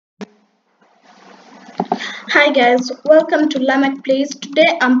Hi guys, welcome to Lameckplayz.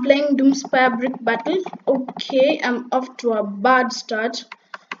 Today I'm playing Doomspire Brickbattle. Okay, I'm off to a bad start.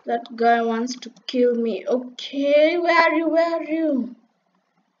 That guy wants to kill me. Okay, where are you? Where are you?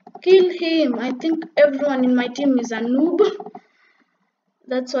 Kill him. I think everyone in my team is a noob.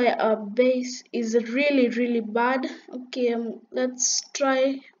 That's why our base is really bad. Okay, let's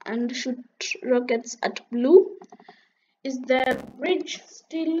try and shoot rockets at blue. Is the bridge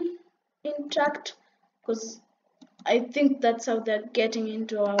still intact? Because I think that's how they're getting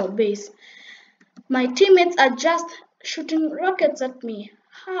into our base. My teammates are just shooting rockets at me.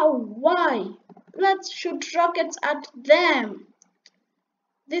 How? Why? Let's shoot rockets at them.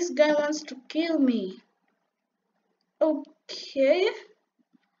 This guy wants to kill me. Okay.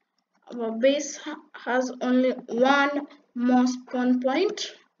 Our base has only one more spawn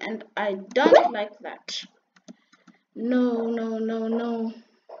point, and I don't like that. No.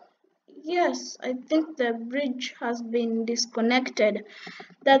 Yes, I think the bridge has been disconnected.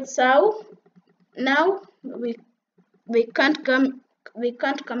 That's how now we can't come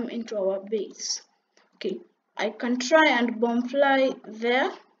into our base. Okay, I can try and bomb fly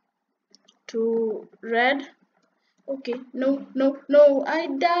there to red. Okay, no, I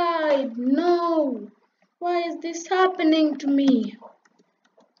died. No, why is this happening to me?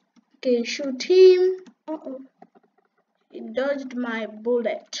 Okay, shoot him. He dodged my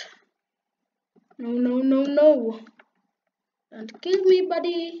bullet. No, don't kill me,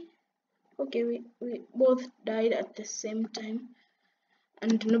 buddy. Okay, we both died at the same time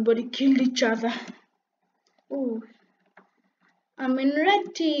and nobody killed each other. Ooh, I'm in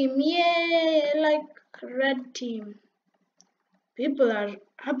red team. Yay, I like red team. People are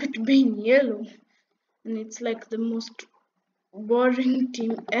happy to be in yellow, and it's like the most boring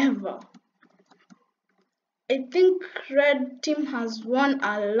team ever. I think red team has won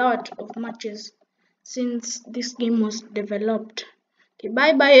a lot of matches since this game was developed. Okay,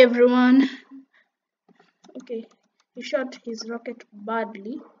 bye everyone. Okay, he shot his rocket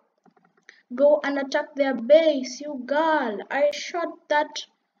badly. Go and attack their base, you girl. I shot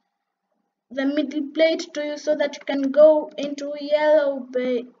the middle plate to you so that you can go into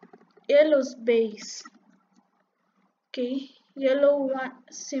yellow's base. Okay, yellow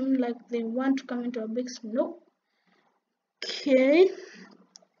seem like they want to come into our base. No. Okay,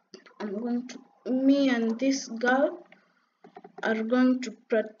 me and this girl are going to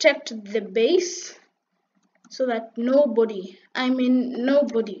protect the base so that nobody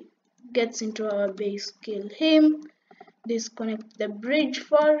gets into our base. Kill him, disconnect the bridge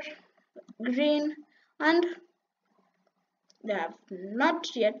for green, and they have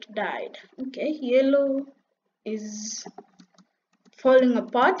not yet died. Okay, yellow is falling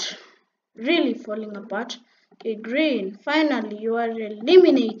apart, really falling apart. Okay, green, finally you are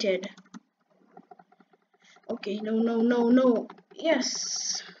eliminated. Okay, no.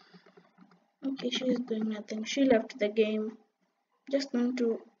 Yes. Okay, she's doing nothing. She left the game. Just going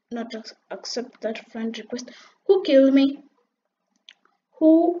to not accept that friend request. Who killed me?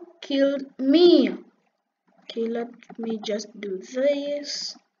 Who killed me? Okay, let me just do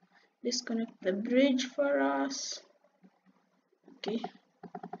this. Disconnect the bridge for us. Okay,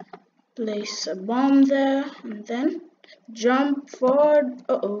 place a bomb there and then jump forward.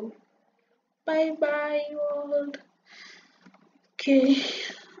 Bye world. Okay,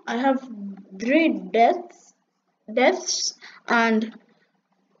 I have 3 deaths and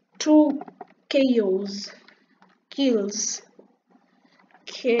 2 kills.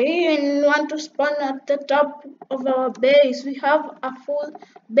 Okay, and want to spawn at the top of our base. We have a full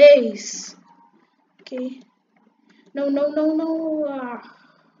base. Okay. No.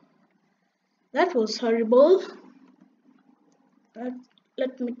 That was horrible.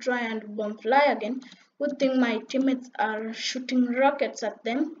 Let me try and bomb fly again. Good thing my teammates are shooting rockets at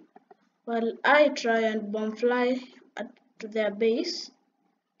them while I try and bomb fly to their base.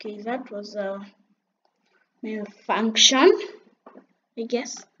 Okay, that was a malfunction, I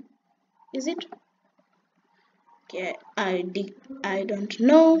guess. Is it? Okay, I don't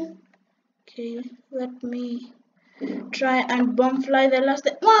know. Okay, let me try and bomb fly the last.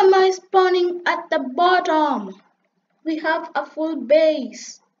 Why am I spawning at the bottom? We have a full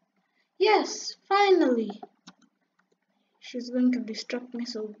base. Yes, finally. She's going to distract me,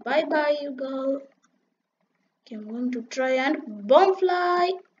 so bye you girl. Okay, I'm going to try and bomb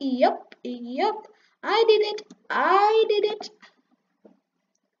fly. Yup. I did it.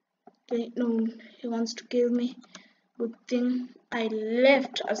 Okay, no, he wants to kill me. Good thing I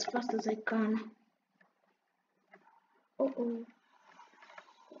left as fast as I can.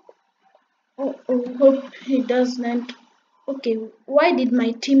 Hope he doesn't. Okay, why did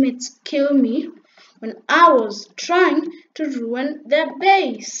my teammates kill me when I was trying to ruin their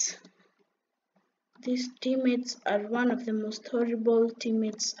base. These teammates are one of the most horrible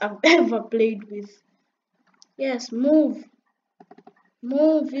teammates I've ever played with. Yes, move.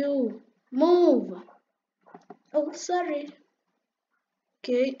 Move, you. Move. Oh, sorry.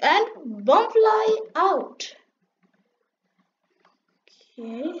 Okay, and bomb fly out.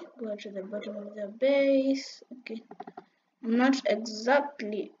 Okay, go to the bottom of the base. Okay, I'm not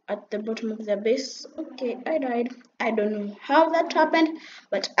exactly at the bottom of the base. Okay, I died. I don't know how that happened,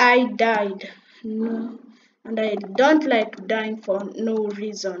 but I died. No, and I don't like dying for no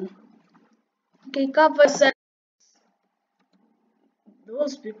reason. Okay, cover set.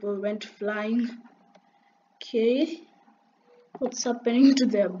 Those people went flying. Okay, what's happening to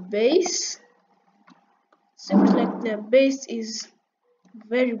their base? Seems like their base is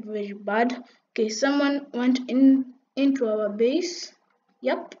very bad. Okay, someone went into our base.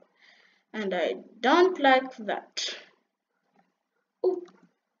 Yep, and I don't like that. Oh,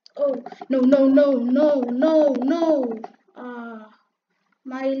 oh, no.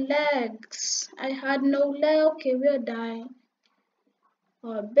 My legs. I had no leg. Okay, we are dying.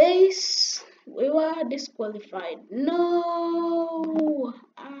 Our base. We were disqualified. No.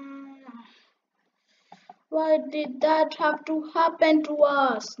 Why did that have to happen to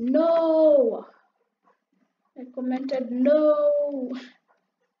us? No. I commented no.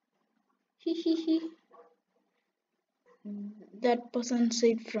 That person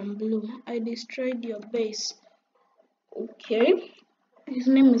said from blue, I destroyed your base. Okay. His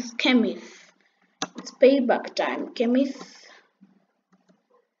name is Kenneth. It's payback time. Kenneth.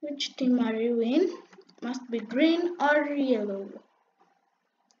 Which team are you in? Must be green or yellow.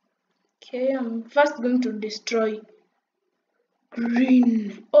 Okay, I'm first going to destroy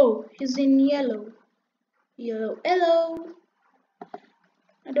green. Oh, he's in yellow. Hello.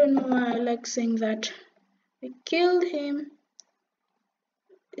 I don't know why I like saying that. We killed him.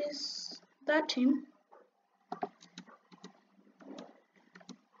 Is that him?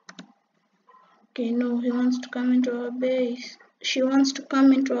 Okay, no, he wants to come into our base. She wants to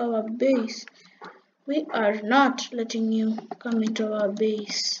come into our base. We are not letting you come into our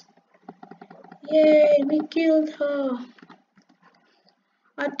base. Yay, we killed her.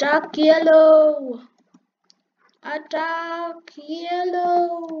 Attack yellow. Attack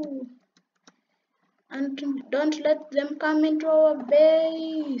yellow. And don't let them come into our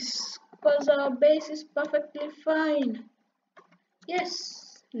base, because our base is perfectly fine.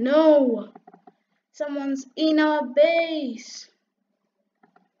 Yes. No. Someone's in our base.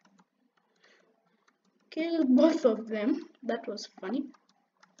 Kill both of them. That was funny.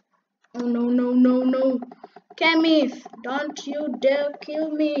 Oh no. Kenneth, don't you dare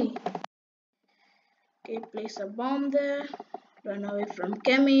kill me. Okay, place a bomb there. Run away from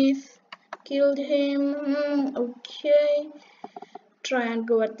Kenneth. Killed him. Okay. Try and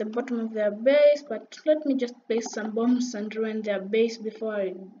go at the bottom of their base, but let me just place some bombs and ruin their base before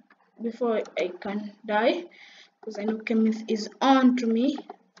I can die, because I know Kenneth is on to me.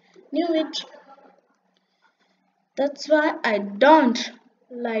 Knew it. That's why I don't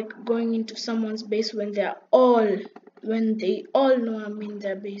like going into someone's base when they all know I'm in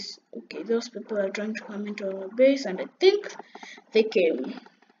their base. Okay, those people are trying to come into our base, and I think they came.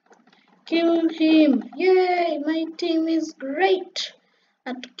 Kill him! Yay! My team is great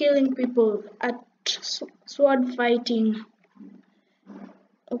at killing people, at sword fighting.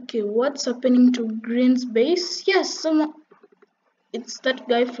 Okay, what's happening to Green's base? Yes, it's that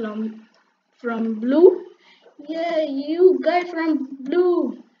guy from blue. Yeah, you guy from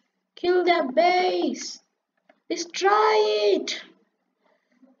blue. Kill their base. Destroy it.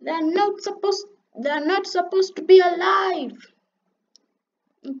 They're not supposed to be alive.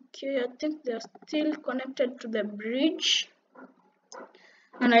 Okay, I think they're still connected to the bridge,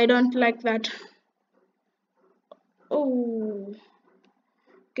 and I don't like that. Oh,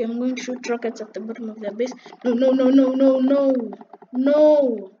 okay, I'm going to shoot rockets at the bottom of their base.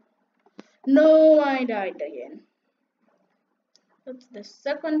 No, I died again. That's the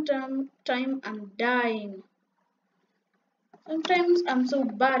second time I'm dying. Sometimes I'm so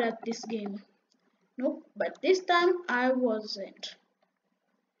bad at this game. Nope, but this time I wasn't.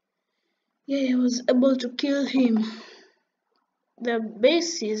 Yeah, I was able to kill him. The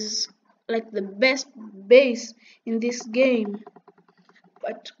base is like the best base in this game,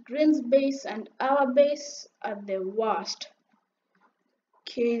 but Green's base and our base are the worst.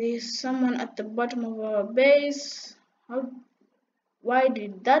 Okay, there's someone at the bottom of our base. Why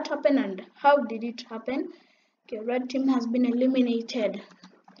did that happen, and how did it happen? Okay, red team has been eliminated.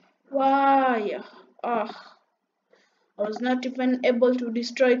 Why? I was not even able to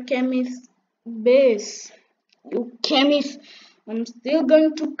destroy Kenneth base. You chemist. I'm still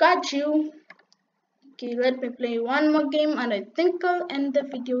going to catch you. Okay, let me play one more game and I think I'll end the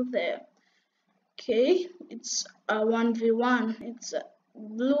video there. Okay, it's a 1v1. It's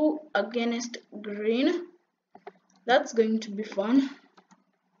blue against green. That's going to be fun.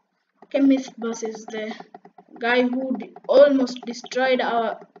 Chemist versus the guy who almost destroyed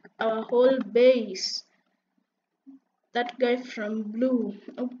our whole base. That guy from blue.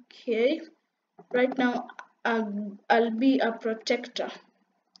 Okay, right now I'll be a protector.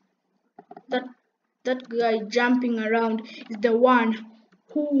 That guy jumping around is the one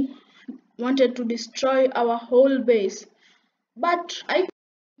who wanted to destroy our whole base, but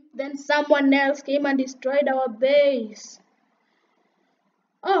then someone else came and destroyed our base.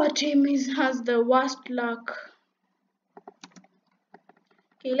 Our team has the worst luck.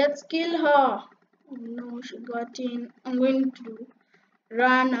 Okay, let's kill her. Oh no, she got in. I'm going to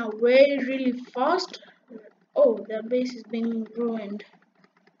run away really fast. Oh, the base is being ruined.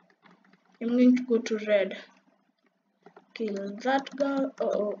 I'm going to go to red. Kill that girl.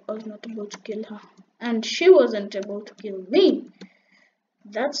 Oh, I was not able to kill her. And she wasn't able to kill me.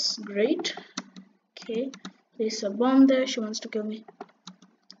 That's great. Okay, there's a bomb there. She wants to kill me.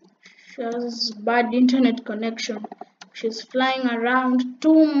 She has bad internet connection. She's flying around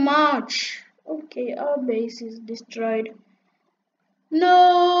too much. Okay, our base is destroyed.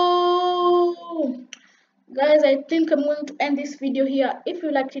 No! Guys, I think I'm going to end this video here. If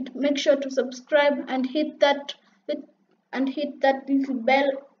you liked it, make sure to subscribe and hit that little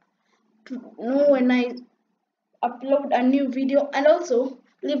bell to know when I upload a new video, and also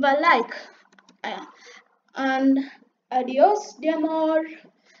leave a like. And adios, dear more.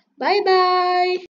 Bye bye.